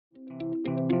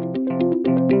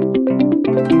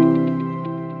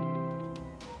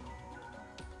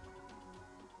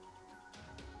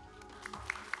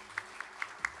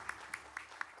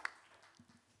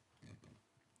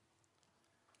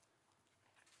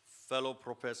fellow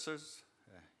professors,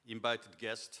 invited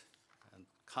guests, and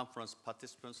conference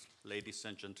participants, ladies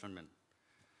and gentlemen.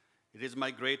 It is my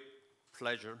great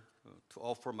pleasure to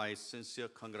offer my sincere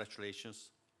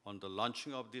congratulations on the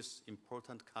launching of this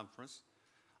important conference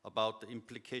about the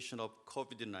implication of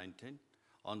COVID-19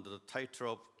 under the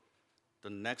title of the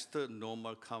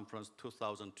Next-normal Conference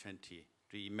 2020,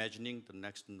 Reimagining the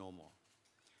Next-normal.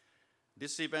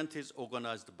 This event is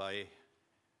organized by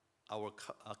our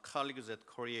colleagues at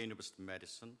Korea University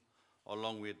Medicine,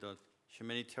 along with the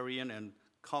Humanitarian and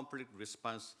Conflict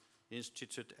Response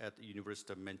Institute at the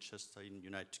University of Manchester in the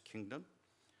United Kingdom,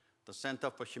 the Center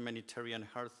for Humanitarian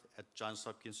Health at Johns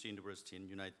Hopkins University in the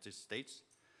United States,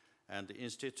 and the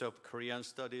Institute of Korean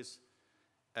Studies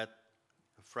at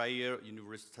Freie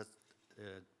Universität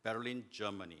Berlin,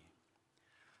 Germany.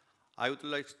 I would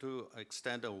like to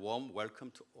extend a warm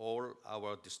welcome to all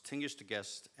our distinguished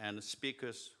guests and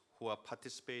speakers who are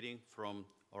participating from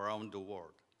around the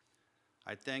world.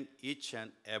 I thank each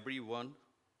and every one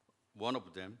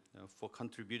of them for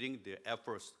contributing their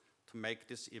efforts to make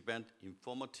this event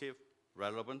informative,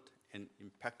 relevant, and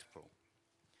impactful.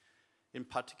 In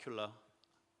particular,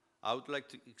 I would like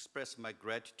to express my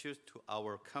gratitude to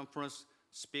our conference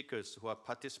speakers who are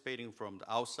participating from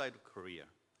the outside of Korea.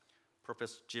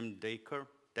 Professor Jim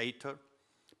Dater,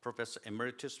 Professor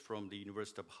Emeritus from the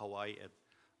University of Hawaii at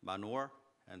Manoa,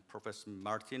 and Professor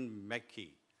Martin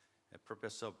Mackey, a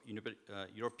Professor of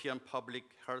European Public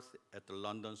Health at the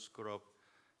London School of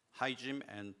Hygiene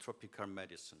and Tropical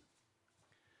Medicine.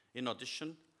 In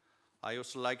addition, I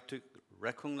also like to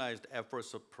recognize the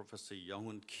efforts of Professor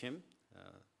Young-hoon Kim,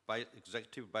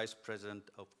 Executive Vice President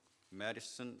of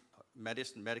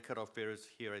Medical Affairs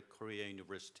here at Korea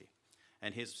University,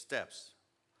 and his staffs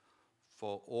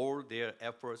for all their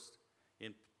efforts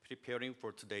in preparing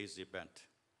for today's event.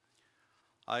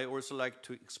 I also like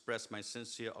to express my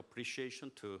sincere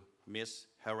appreciation to Ms.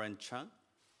 Hairan Chang,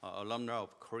 alumni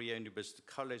of Korea University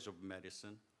College of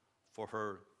Medicine, for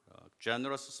her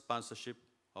generous sponsorship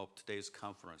of today's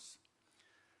conference.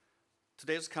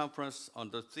 Today's conference on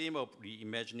the theme of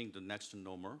reimagining the next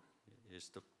normal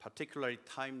is particularly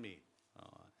timely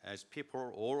as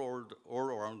people all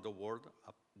around the world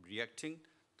are reacting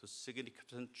to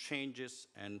significant changes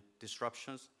and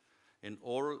disruptions in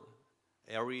all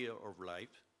areas of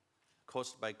life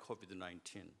caused by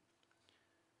COVID-19.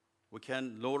 We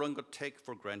can no longer take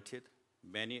for granted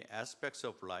many aspects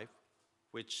of life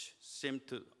which seem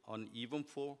to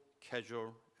uneventful,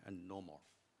 casual, and normal.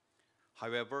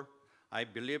 However, I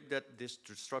believe that this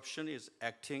disruption is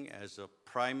acting as a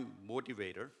prime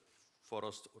motivator for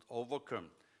us to overcome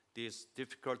these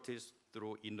difficulties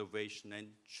through innovation and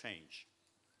change.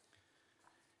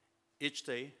 Each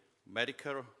day,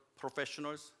 medical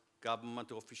professionals, government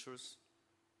officials,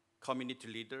 community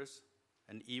leaders,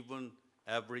 and even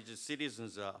average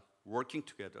citizens are working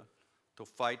together to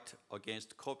fight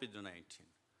against COVID-19.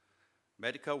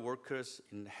 Medical workers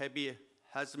in heavy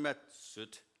hazmat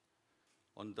suits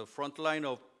on the front line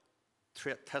of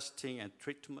testing and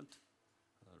treatment,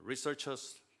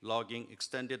 researchers logging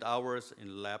extended hours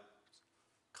in labs,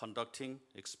 conducting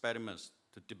experiments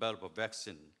to develop a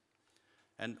vaccine,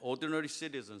 and ordinary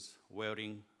citizens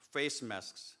wearing face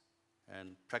masks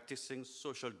and practicing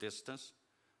social distance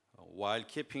while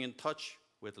keeping in touch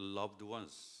with loved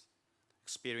ones,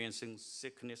 experiencing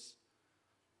sickness,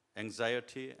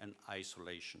 anxiety, and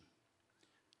isolation.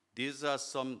 These are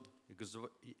some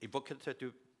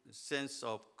evocative sense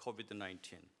of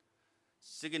COVID-19,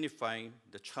 signifying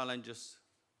the challenges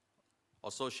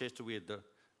associated with the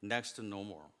next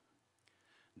normal.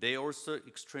 They also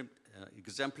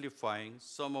exemplifying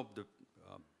some of the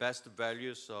best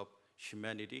values of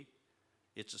humanity,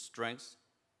 its strength,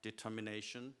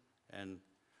 determination, and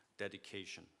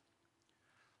dedication.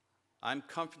 I'm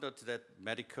confident that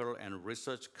medical and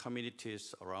research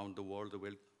communities around the world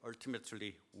will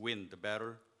ultimately win the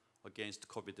battle against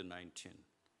COVID-19.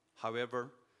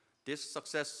 However, this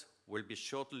success will be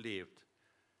short-lived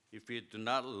if we do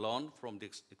not learn from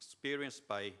this experience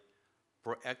by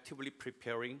proactively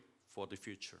preparing for the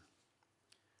future.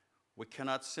 We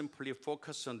cannot simply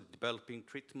focus on developing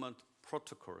treatment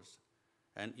protocols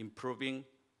and improving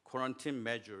quarantine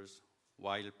measures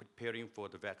while preparing for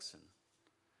the vaccine.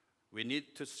 We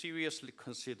need to seriously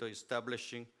consider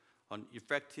establishing an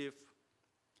effective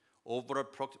overall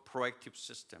proactive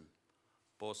system,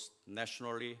 both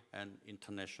nationally and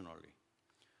internationally,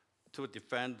 to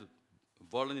defend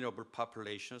vulnerable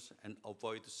populations and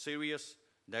avoid serious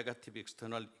negative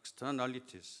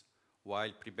externalities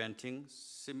while preventing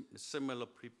similar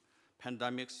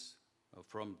pandemics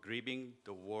from gripping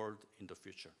the world in the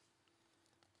future.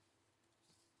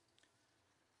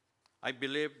 I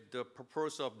believe the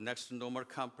purpose of Next-normal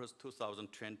Conference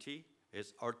 2020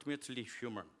 is ultimately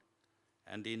human.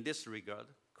 And in this regard,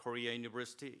 Korea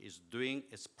University is doing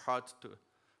its part to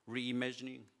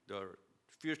reimagining the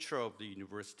future of the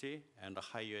university and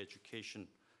higher education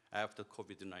after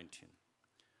COVID-19.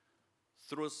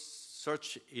 Through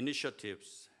such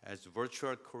initiatives as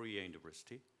Virtual Korea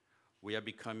University, we are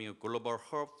becoming a global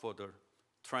hub for the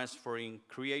transferring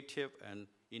creative and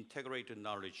integrated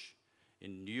knowledge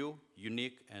in new,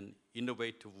 unique, and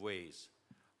innovative ways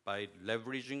by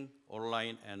leveraging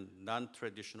online and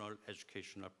non-traditional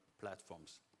educational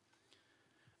platforms.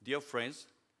 Dear friends,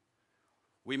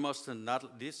 we must not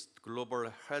let this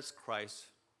global health crisis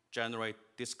generate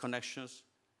disconnections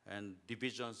and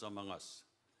divisions among us,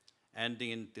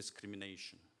 ending in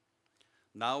discrimination.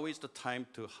 Now is the time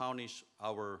to harness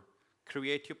our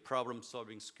creative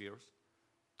problem-solving skills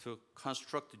to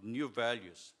construct new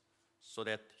values so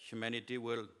that humanity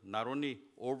will not only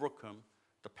overcome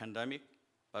the pandemic,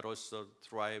 but also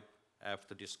thrive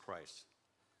after this crisis.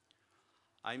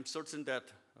 I'm certain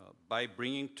that by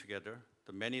bringing together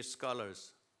the many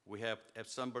scholars we have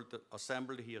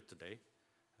assembled here today,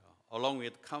 along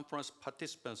with conference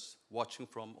participants watching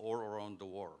from all around the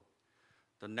world,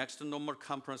 the Next-normal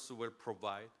Conference will prove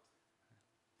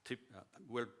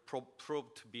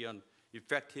to be an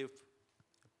effective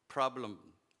platform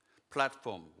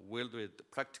filled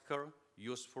with practical,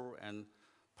 useful, and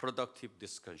productive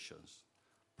discussions.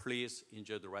 Please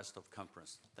enjoy the rest of the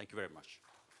conference. Thank you very much.